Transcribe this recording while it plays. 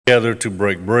together to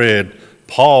break bread,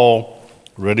 Paul,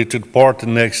 ready to depart the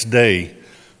next day,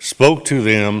 spoke to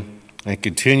them and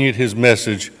continued his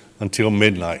message until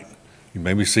midnight. You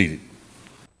may be seated.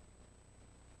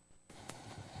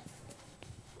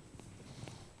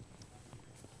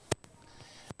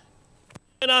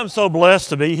 And I'm so blessed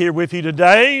to be here with you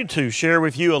today to share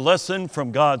with you a lesson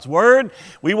from God's Word.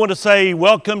 We want to say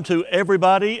welcome to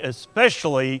everybody,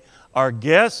 especially our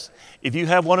guests. If you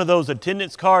have one of those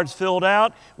attendance cards filled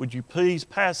out, would you please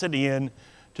pass it in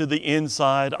to the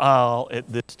inside aisle at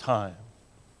this time?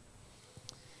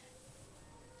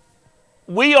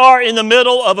 We are in the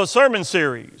middle of a sermon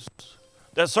series.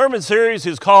 That sermon series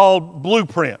is called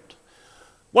Blueprint.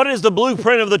 What is the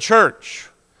blueprint of the church?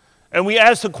 And we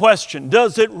ask the question,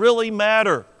 does it really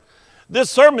matter?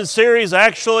 This sermon series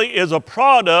actually is a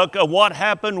product of what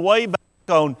happened way back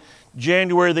on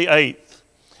January the 8th.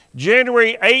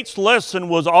 January 8th's lesson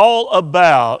was all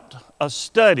about a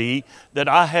study that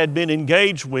I had been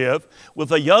engaged with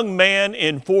a young man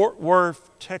in Fort Worth,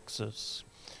 Texas.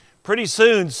 Pretty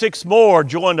soon, 6 more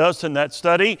joined us in that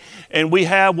study, and we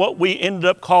have what we ended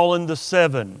up calling the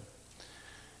 7.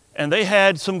 And they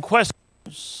had some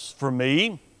questions for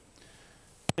me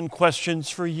and questions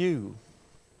for you.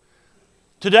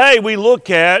 Today we look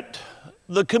at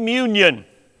the communion.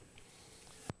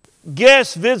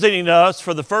 Guests visiting us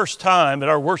for the first time at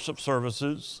our worship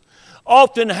services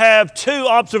often have 2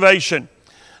 observations.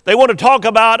 They want to talk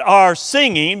about our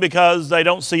singing because they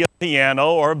don't see a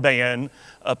piano or a band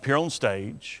up here on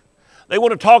stage. They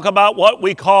want to talk about what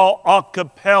we call a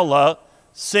cappella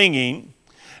singing.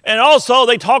 And also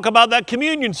they talk about that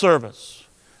communion service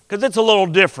because it's a little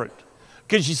different.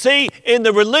 Because you see, in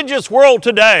the religious world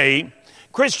today,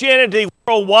 Christianity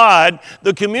worldwide,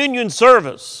 the communion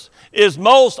service is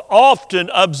most often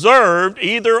observed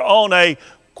either on a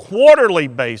quarterly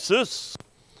basis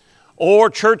or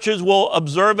churches will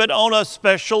observe it on a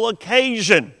special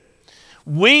occasion.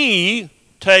 We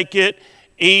take it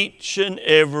each and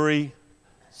every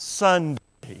Sunday.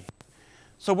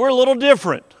 So we're a little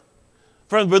different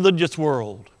from the religious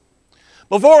world.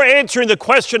 Before answering the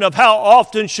question of how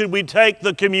often should we take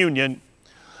the communion,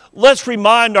 let's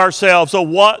remind ourselves of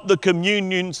what the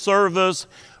communion service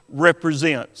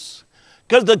represents.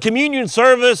 Because the communion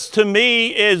service to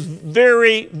me is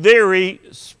very, very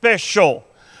special.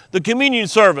 The communion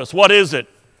service, what is it?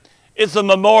 It's a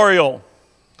memorial.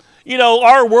 You know,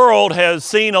 our world has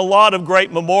seen a lot of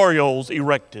great memorials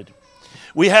erected.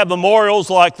 We have memorials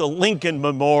like the Lincoln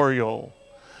Memorial,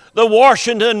 the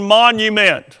Washington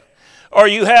Monument, or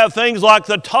you have things like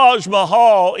the Taj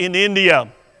Mahal in India.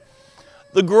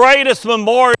 The greatest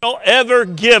memorial ever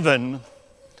given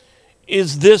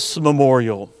is this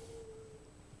memorial,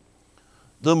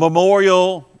 the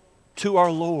memorial to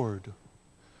our Lord,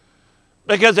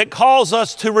 because it calls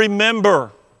us to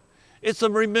remember. It's a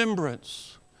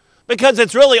remembrance, because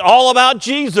it's really all about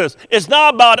Jesus. It's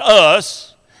not about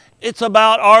us. It's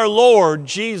about our Lord,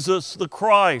 Jesus the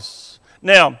Christ.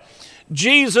 Now,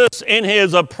 Jesus, in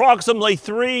his approximately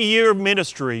 3-year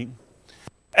ministry,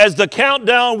 as the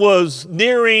countdown was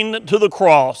nearing to the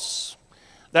cross,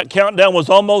 that countdown was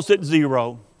almost at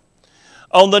 0.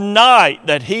 On the night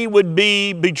that he would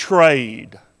be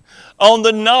betrayed, on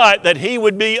the night that he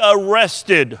would be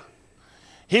arrested,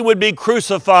 he would be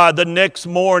crucified the next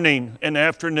morning and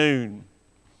afternoon,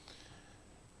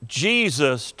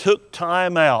 Jesus took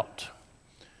time out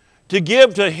to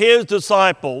give to his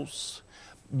disciples.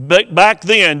 But back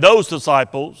then, those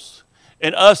disciples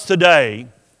and us today,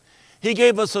 he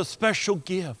gave us a special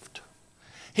gift.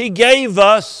 He gave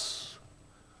us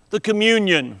the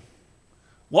communion,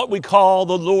 what we call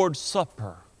the Lord's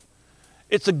Supper.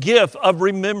 It's a gift of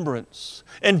remembrance.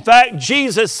 In fact,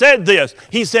 Jesus said this.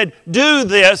 He said, "Do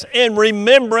this in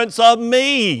remembrance of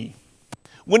me."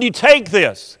 When you take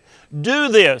this, do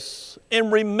this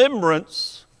in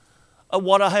remembrance of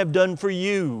what I have done for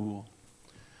you.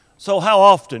 So how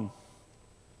often?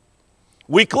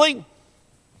 Weekly?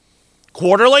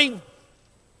 Quarterly?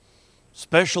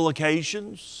 Special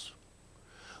occasions?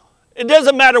 It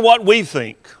doesn't matter what we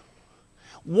think.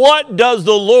 What does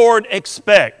the Lord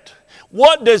expect?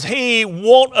 What does He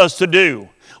want us to do?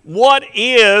 What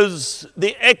is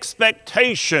the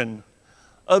expectation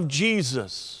of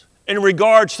Jesus in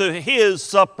regards to His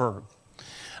supper?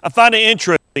 I find it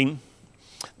interesting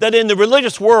that in the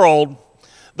religious world,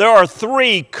 there are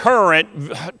 3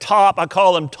 current I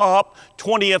call them top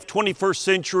 20th, 21st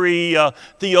century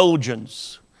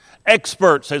theologians,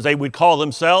 experts, as they would call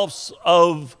themselves,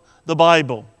 of the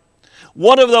Bible.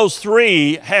 One of those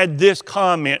 3 had this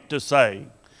comment to say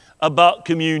about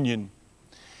communion.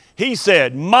 He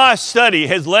said, my study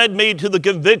has led me to the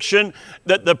conviction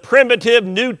that the primitive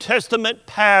New Testament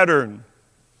pattern,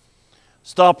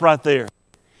 stop right there.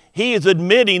 He is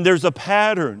admitting there's a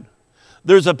pattern.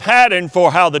 There's a pattern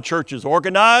for how the church is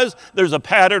organized. There's a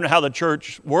pattern how the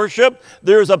church worship.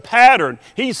 There's a pattern.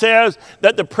 He says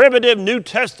that the primitive New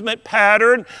Testament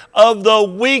pattern of the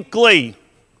weekly,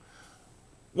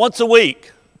 once a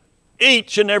week,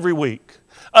 each and every week,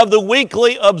 of the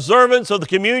weekly observance of the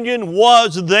communion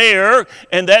was there,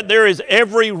 and that there is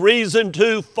every reason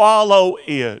to follow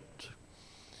it.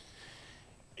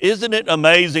 Isn't it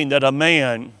amazing that a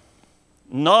man,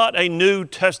 not a New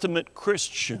Testament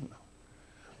Christian,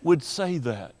 would say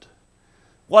that?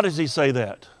 Why does he say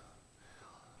that?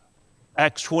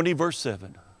 Acts 20, verse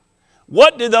 7.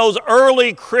 What did those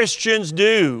early Christians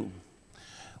do?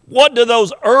 What do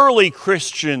those early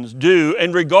Christians do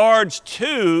in regards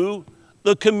to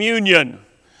the communion?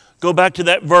 Go back to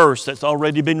that verse that's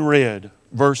already been read,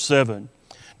 verse 7.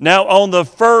 Now on the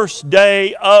first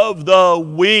day of the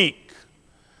week.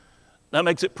 That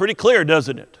makes it pretty clear,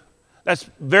 doesn't it? That's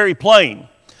very plain.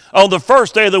 On the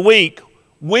first day of the week,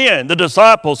 when the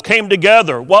disciples came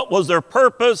together, what was their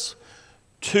purpose?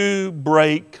 To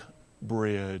break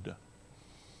bread.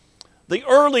 The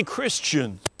early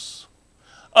Christians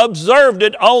observed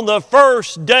it on the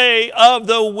first day of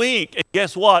the week. And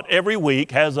guess what? Every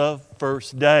week has a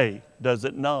first day, does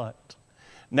it not?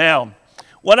 Now,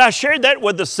 when I shared that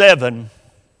with the 7,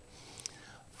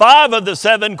 5 of the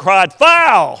 7 cried,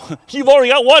 foul! You've only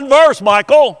got one verse,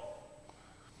 Michael.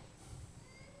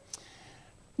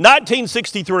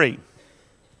 1963.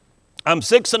 I'm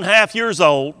 6.5 years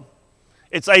old.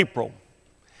 It's April.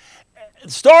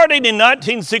 Starting in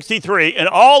 1963 and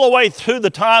all the way through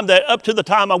up to the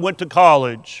time I went to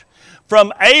college,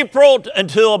 from April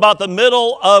until about the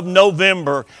middle of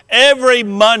November, every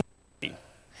Monday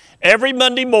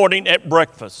morning at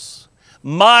breakfast,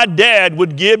 my dad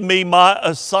would give me my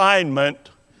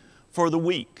assignment for the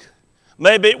week.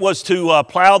 Maybe it was to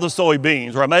plow the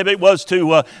soybeans, or maybe it was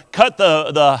to cut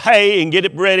the hay and get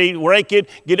it ready, rake it,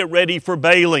 get it ready for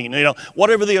baling,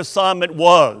 whatever the assignment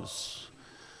was.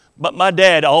 But my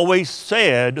dad always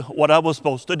said what I was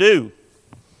supposed to do.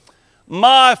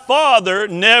 My father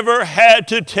never had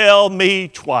to tell me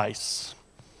twice.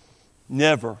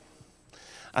 Never.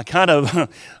 I'm kind of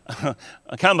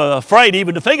afraid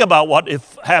even to think about what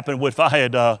happened if I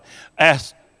had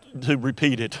asked to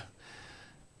repeat it.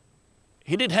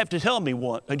 He didn't have to tell me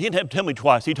once. He didn't have to tell me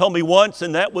twice. He told me once,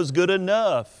 and that was good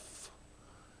enough.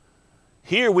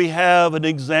 Here we have an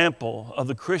example of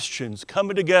the Christians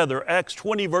coming together, Acts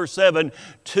 20, verse 7,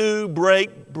 to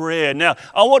break bread. Now,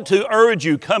 I want to urge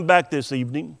you, come back this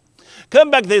evening. Come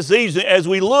back this evening as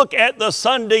we look at the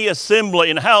Sunday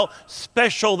assembly and how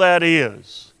special that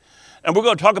is. And we're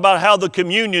going to talk about how the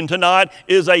communion tonight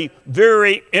is a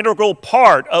very integral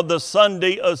part of the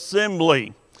Sunday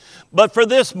assembly. But for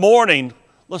this morning,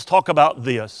 let's talk about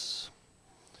this.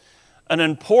 An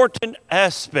important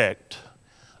aspect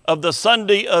of the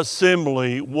Sunday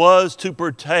assembly was to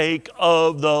partake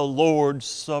of the Lord's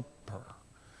Supper.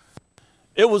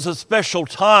 It was a special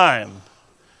time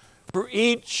for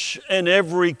each and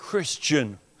every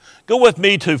Christian. Go with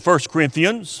me to 1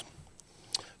 Corinthians.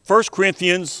 1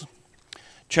 Corinthians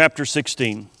chapter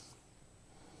 16.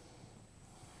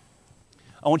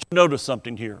 I want you to notice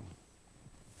something here.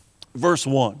 Verse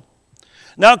 1.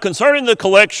 Now concerning the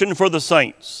collection for the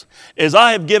saints, as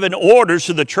I have given orders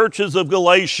to the churches of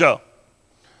Galatia.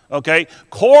 Okay,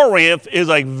 Corinth is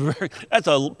that's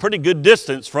a pretty good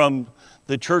distance from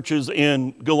the churches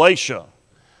in Galatia.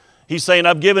 He's saying,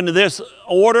 I've given this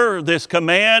order, this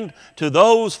command to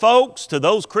those folks, to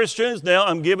those Christians. Now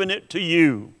I'm giving it to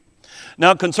you.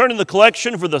 Now concerning the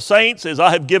collection for the saints, as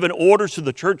I have given orders to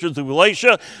the churches of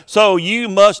Galatia, so you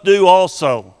must do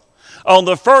also. On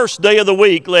the first day of the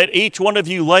week, let each one of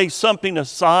you lay something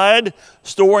aside,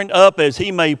 storing up as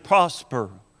he may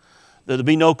prosper, that there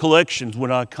be no collections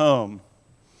when I come.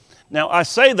 Now, I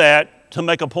say that to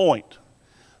make a point.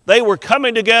 They were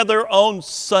coming together on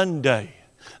Sunday.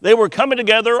 They were coming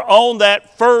together on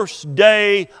that first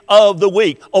day of the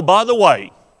week. Oh, by the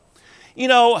way,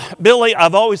 Billy,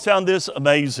 I've always found this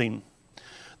amazing.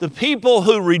 The people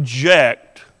who reject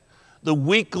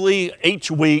the each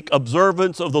week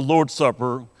observance of the Lord's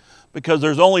Supper, because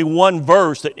there's only one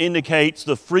verse that indicates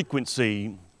the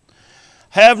frequency,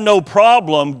 have no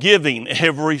problem giving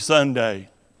every Sunday.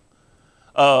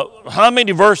 How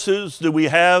many verses do we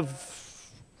have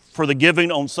for the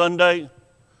giving on Sunday?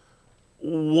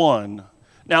 1.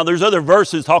 Now, there's other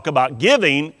verses talk about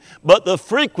giving, but the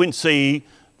frequency,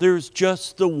 there's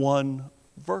just the one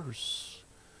verse.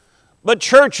 But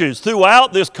churches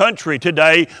throughout this country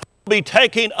today will be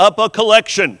taking up a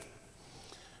collection.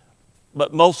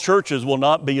 But most churches will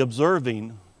not be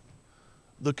observing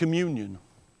the communion.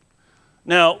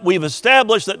 Now, we've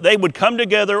established that they would come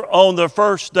together on the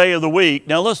first day of the week.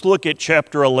 Now, let's look at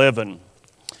chapter 11.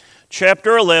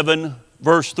 Chapter 11,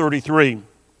 verse 33.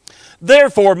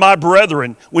 Therefore, my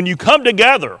brethren, when you come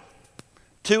together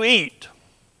to eat,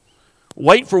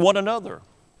 wait for one another.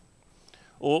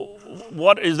 Well,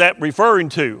 what is that referring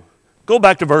to? Go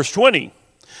back to verse 20.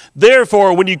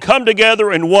 Therefore, when you come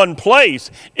together in one place,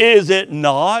 is it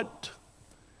not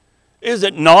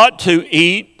to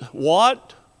eat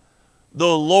what?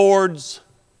 The Lord's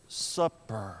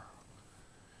Supper.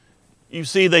 You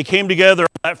see, they came together on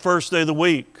that first day of the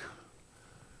week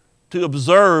to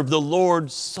observe the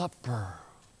Lord's Supper,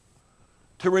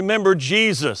 to remember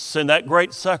Jesus and that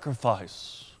great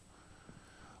sacrifice.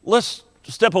 Let's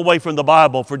step away from the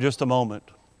Bible for just a moment.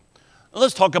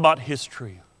 Let's talk about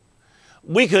history.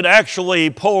 We could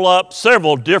actually pull up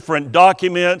several different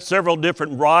documents, several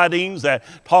different writings that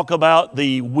talk about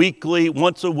the weekly,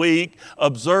 once a week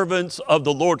observance of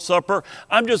the Lord's Supper.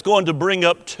 I'm just going to bring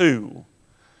up two.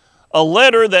 A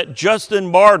letter that Justin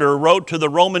Martyr wrote to the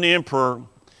Roman emperor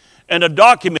and a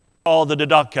document called the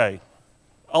Didache.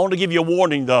 I want to give you a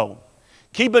warning though.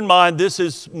 Keep in mind this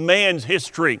is man's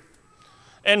history.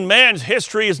 And man's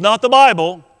history is not the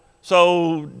Bible,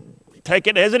 so take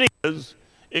it as it is.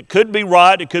 It could be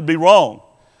right, it could be wrong.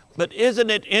 But isn't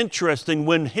it interesting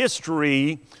when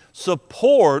history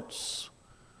supports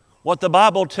what the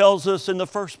Bible tells us in the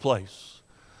first place?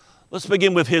 Let's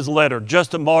begin with his letter,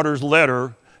 Justin Martyr's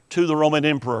letter to the Roman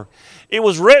emperor. It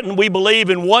was written, we believe,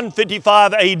 in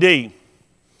 155 AD.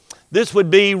 This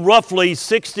would be roughly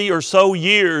 60 or so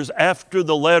years after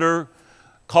the letter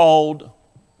called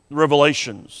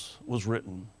Revelations was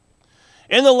written.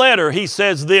 In the letter, he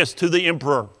says this to the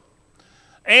emperor.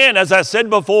 And as I said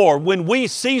before, when we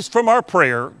cease from our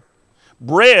prayer,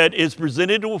 bread is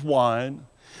presented with wine,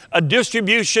 a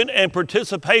distribution and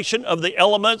participation of the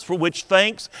elements for which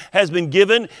thanks has been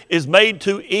given is made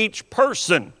to each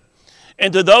person.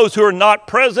 And to those who are not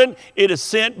present, it is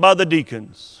sent by the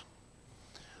deacons.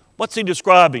 What's he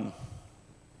describing?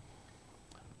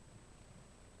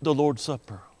 The Lord's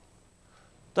Supper.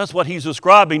 That's what he's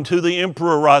describing to the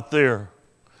emperor right there.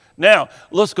 Now,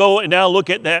 let's go and now look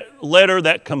at that letter,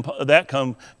 that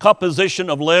composition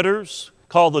of letters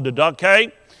called the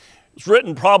Didache. It's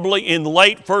written probably in the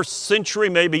late first century,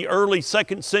 maybe early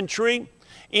second century.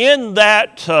 In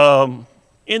that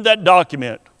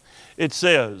document, it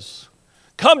says,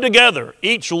 come together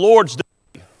each Lord's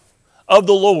day of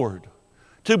the Lord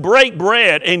to break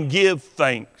bread and give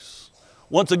thanks.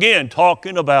 Once again,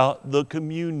 talking about the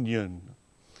communion.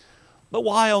 But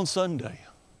why on Sunday?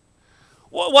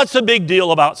 What's the big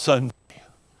deal about Sunday?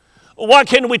 Why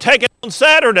can't we take it on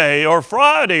Saturday or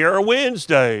Friday or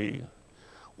Wednesday?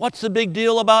 What's the big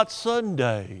deal about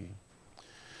Sunday?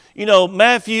 You know,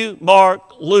 Matthew,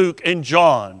 Mark, Luke, and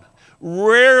John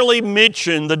rarely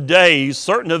mention the days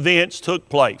certain events took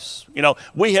place. You know,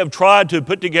 we have tried to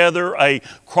put together a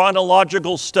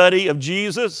chronological study of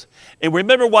Jesus. And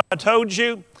remember what I told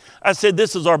you? I said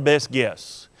this is our best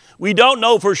guess. We don't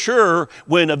know for sure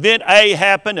when event A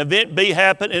happened, event B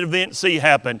happened, and event C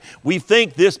happened. We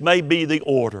think this may be the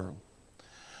order.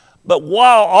 But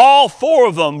while all four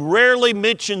of them rarely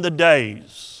mention the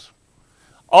days,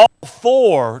 all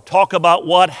four talk about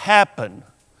what happened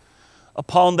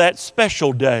upon that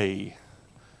special day,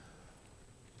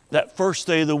 that first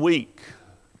day of the week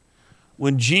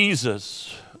when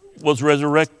Jesus was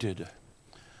resurrected.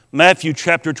 Matthew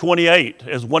chapter 28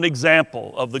 as one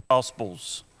example of the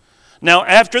Gospels. Now,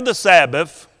 after the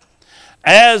Sabbath,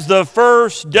 as the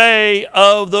first day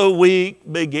of the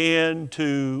week began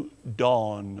to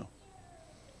dawn.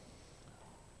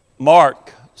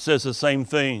 Mark says the same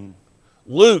thing.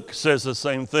 Luke says the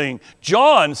same thing.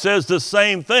 John says the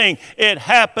same thing. It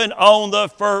happened on the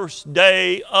first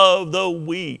day of the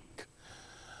week.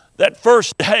 That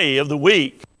first day of the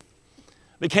week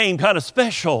became kind of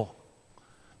special,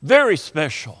 very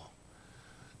special.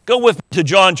 Go with me to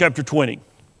John chapter 20.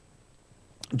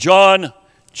 John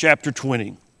chapter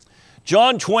 20.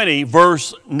 John 20,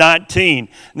 verse 19.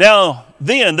 Now,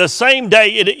 then, the same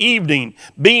day at evening,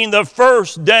 being the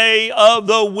first day of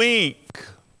the week.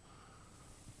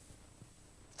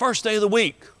 First day of the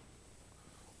week.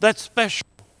 That's special.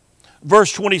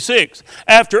 Verse 26.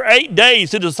 After 8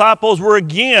 days, the disciples were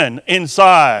again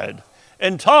inside.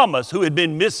 And Thomas, who had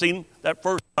been missing that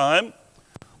first time,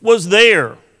 was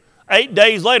there. 8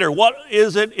 days later, what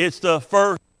is it? It's the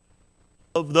first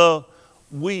of the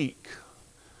week.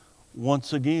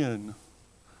 Once again,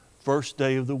 First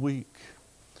day of the week.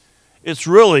 It's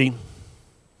really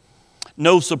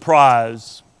no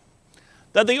surprise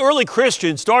that the early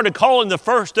Christians started calling the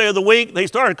first day of the week, they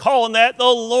started calling that the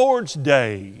Lord's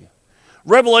Day.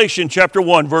 Revelation chapter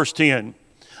 1, verse 10.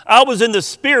 I was in the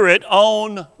Spirit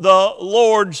on the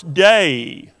Lord's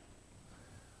Day.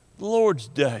 The Lord's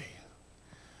Day.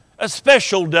 A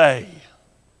special day.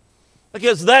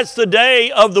 Because that's the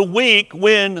day of the week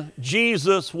when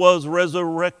Jesus was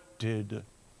resurrected.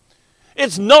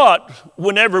 It's not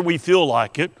whenever we feel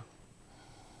like it.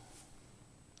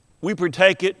 We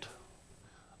partake it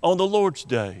on the Lord's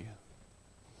Day.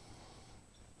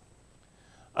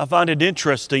 I find it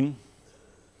interesting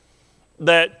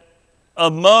that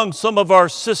among some of our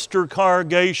sister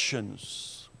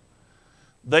congregations,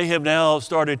 they have now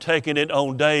started taking it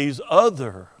on days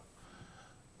other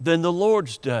than the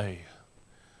Lord's Day.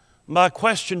 My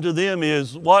question to them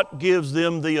is, what gives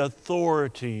them the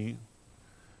authority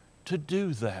to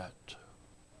do that?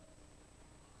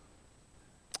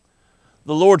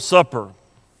 The Lord's Supper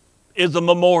is a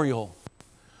memorial.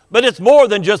 But it's more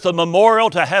than just a memorial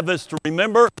to have us to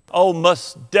remember. Oh,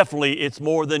 most definitely it's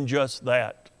more than just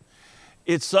that.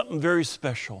 It's something very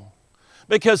special.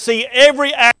 Because see,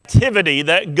 every activity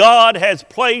that God has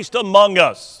placed among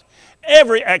us,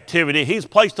 every activity He's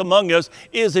placed among us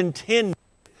is intended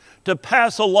to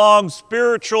pass along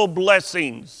spiritual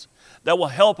blessings that will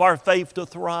help our faith to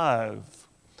thrive.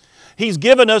 He's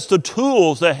given us the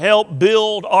tools to help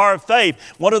build our faith.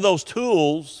 One of those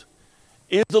tools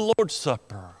is the Lord's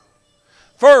Supper.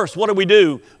 First, what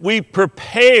do? We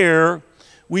prepare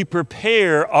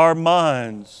our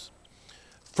minds.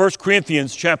 1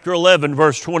 Corinthians chapter 11,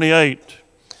 verse 28.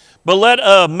 But let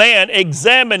a man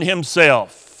examine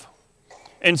himself,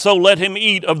 and so let him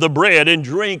eat of the bread and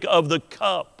drink of the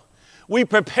cup. We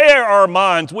prepare our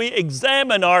minds. We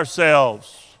examine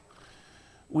ourselves.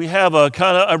 We have a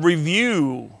kind of a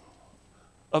review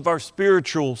of our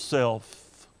spiritual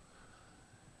self.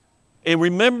 And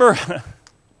remember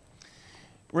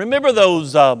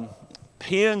those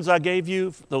pens I gave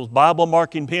you, those Bible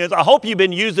marking pens? I hope you've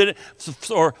been using it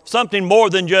for something more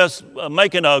than just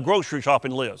making a grocery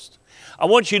shopping list. I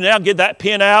want you to now get that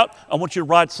pen out. I want you to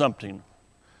write something.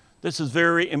 This is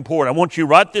very important. I want you to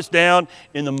write this down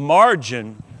in the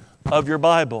margin of your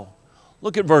Bible.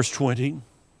 Look at verse 20.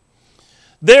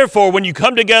 Therefore, when you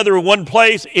come together in one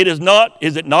place, is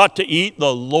it not to eat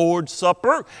the Lord's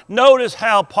Supper? Notice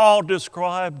how Paul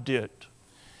described it.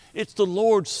 It's the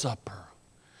Lord's Supper.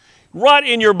 Right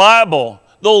in your Bible,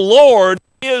 the Lord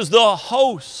is the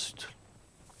host.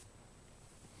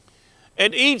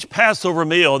 At each Passover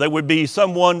meal, there would be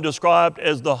someone described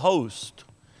as the host.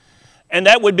 And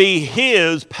that would be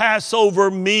His Passover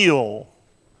meal.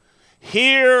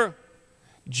 Here,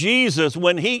 Jesus,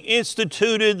 when He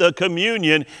instituted the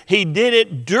communion, He did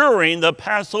it during the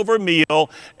Passover meal,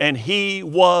 and He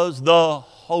was the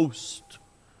host.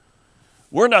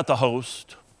 We're not the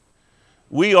host.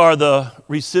 We are the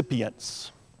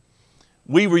recipients.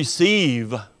 We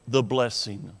receive the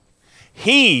blessing.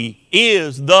 He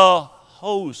is the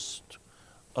host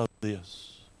of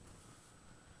this.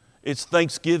 It's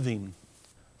Thanksgiving.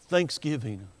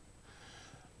 Thanksgiving.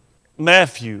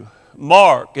 Matthew,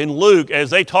 Mark, and Luke, as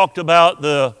they talked about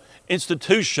the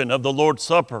institution of the Lord's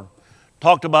Supper,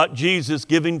 talked about Jesus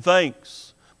giving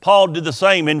thanks. Paul did the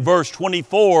same in verse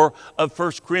 24 of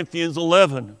 1 Corinthians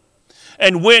 11.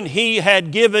 And when he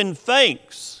had given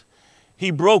thanks, he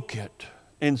broke it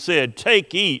and said,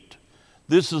 "Take, eat.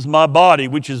 This is my body,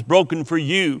 which is broken for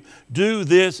you. Do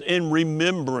this in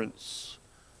remembrance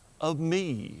of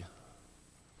me."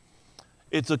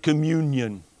 It's a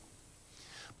communion.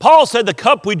 Paul said the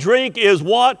cup we drink is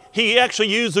what? He actually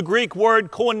used the Greek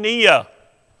word koinonia.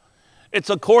 It's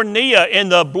a koinonia in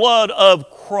the blood of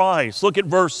Christ. Look at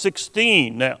verse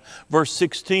 16 now. Verse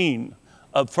 16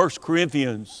 of 1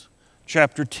 Corinthians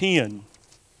chapter 10.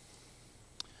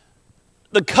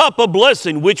 The cup of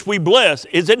blessing which we bless,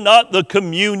 is it not the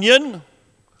communion,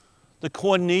 the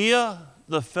koinonia,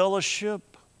 the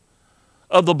fellowship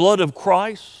of the blood of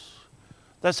Christ?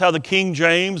 That's how the King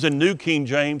James and New King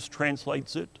James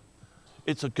translates it.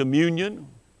 It's a communion.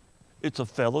 It's a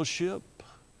fellowship.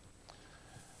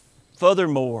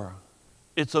 Furthermore,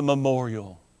 it's a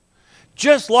memorial.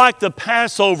 Just like the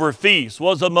Passover feast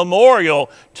was a memorial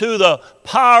to the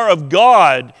power of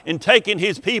God in taking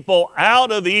His people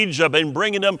out of Egypt and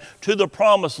bringing them to the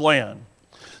Promised Land,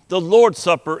 the Lord's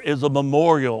Supper is a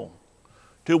memorial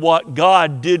to what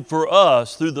God did for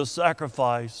us through the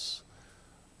sacrifice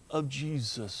of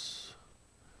Jesus.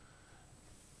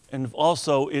 And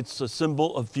also, it's a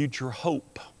symbol of future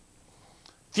hope.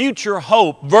 Future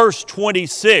hope, verse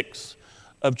 26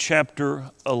 of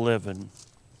chapter 11.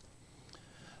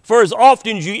 For as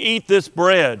often as you eat this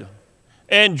bread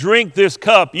and drink this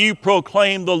cup, you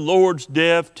proclaim the Lord's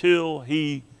death till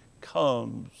he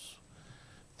comes.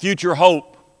 Future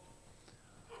hope,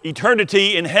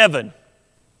 eternity in heaven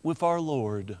with our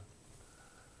Lord.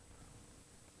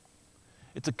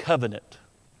 It's a covenant.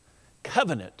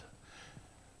 Covenant.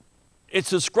 It's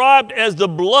described as the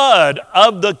blood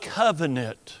of the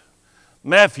covenant.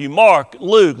 Matthew, Mark,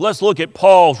 Luke. Let's look at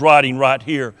Paul's writing right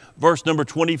here, verse number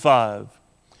 25.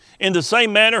 In the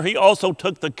same manner, he also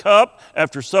took the cup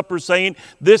after supper, saying,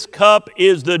 "This cup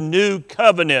is the new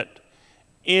covenant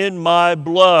in my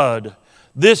blood.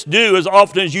 This do as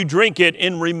often as you drink it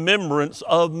in remembrance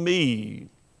of me."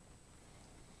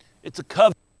 It's a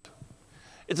covenant.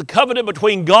 It's a covenant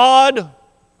between God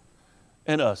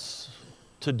and us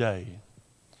today.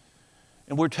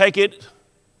 And we're taking it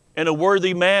in a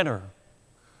worthy manner.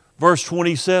 Verse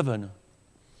 27.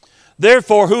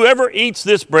 Therefore, whoever eats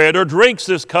this bread or drinks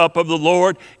this cup of the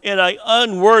Lord in an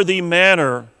unworthy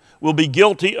manner will be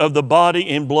guilty of the body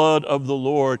and blood of the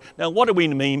Lord. Now, what do we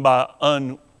mean by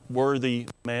unworthy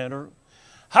manner?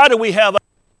 How do we have a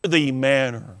worthy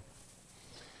manner?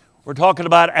 We're talking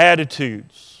about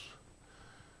attitudes.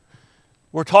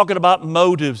 We're talking about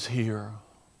motives here.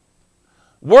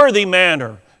 Worthy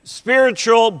manner,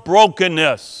 spiritual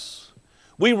brokenness.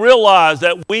 We realize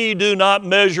that we do not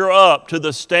measure up to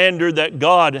the standard that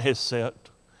God has set.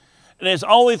 And it's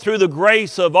only through the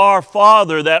grace of our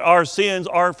Father that our sins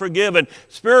are forgiven.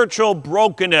 Spiritual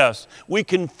brokenness. We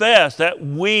confess that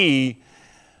we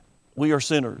are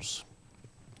sinners.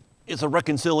 It's a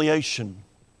reconciliation.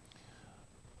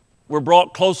 We're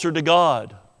brought closer to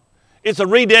God. It's a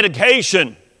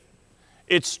rededication.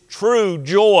 It's true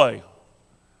joy.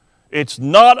 It's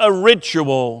not a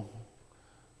ritual,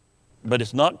 but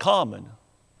it's not common.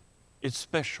 It's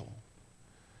special.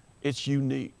 It's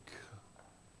unique.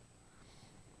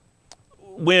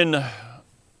 When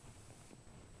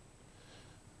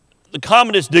the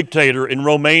communist dictator in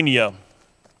Romania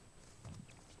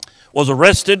was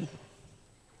arrested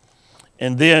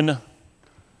and then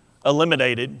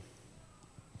eliminated,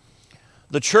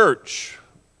 the church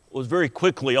was very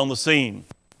quickly on the scene.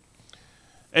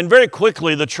 And very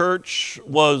quickly the church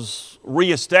was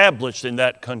reestablished in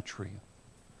that country.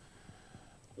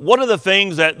 One of the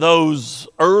things that those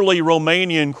early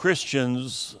Romanian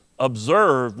Christians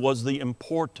observed was the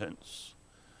importance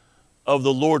of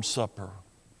the Lord's Supper.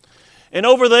 And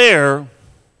over there,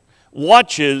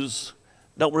 watches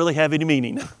don't really have any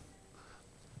meaning.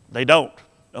 They don't,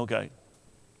 okay.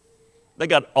 They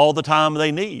got all the time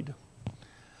they need.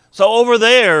 So over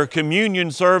there,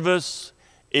 communion service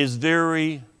is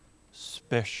very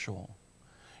special.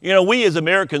 You know, we as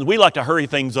Americans, we like to hurry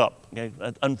things up. Okay?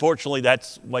 Unfortunately,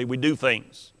 that's the way we do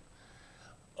things.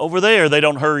 Over there, they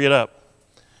don't hurry it up.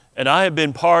 And I have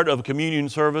been part of a communion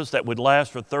service that would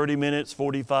last for 30 minutes,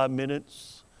 45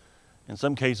 minutes, in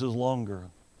some cases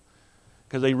longer,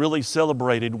 because they really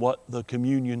celebrated what the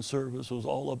communion service was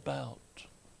all about.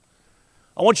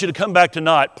 I want you to come back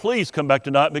tonight. Please come back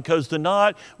tonight, because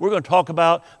tonight we're going to talk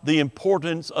about the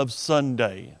importance of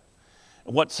Sunday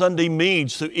and what Sunday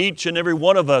means to each and every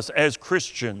one of us as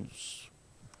Christians.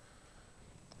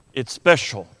 It's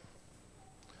special.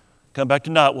 Come back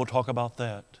tonight, we'll talk about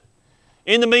that.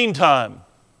 In the meantime,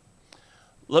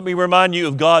 let me remind you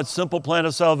of God's simple plan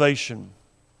of salvation.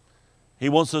 He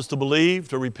wants us to believe,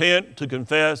 to repent, to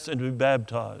confess, and to be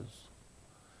baptized.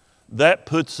 That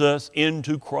puts us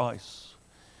into Christ.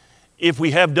 If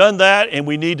we have done that and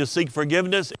we need to seek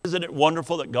forgiveness, isn't it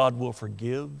wonderful that God will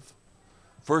forgive?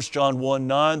 1 John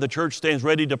 1:9, the church stands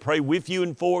ready to pray with you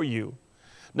and for you.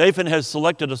 Nathan has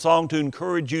selected a song to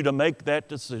encourage you to make that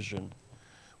decision.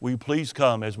 Will you please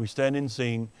come as we stand and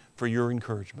sing for your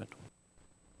encouragement?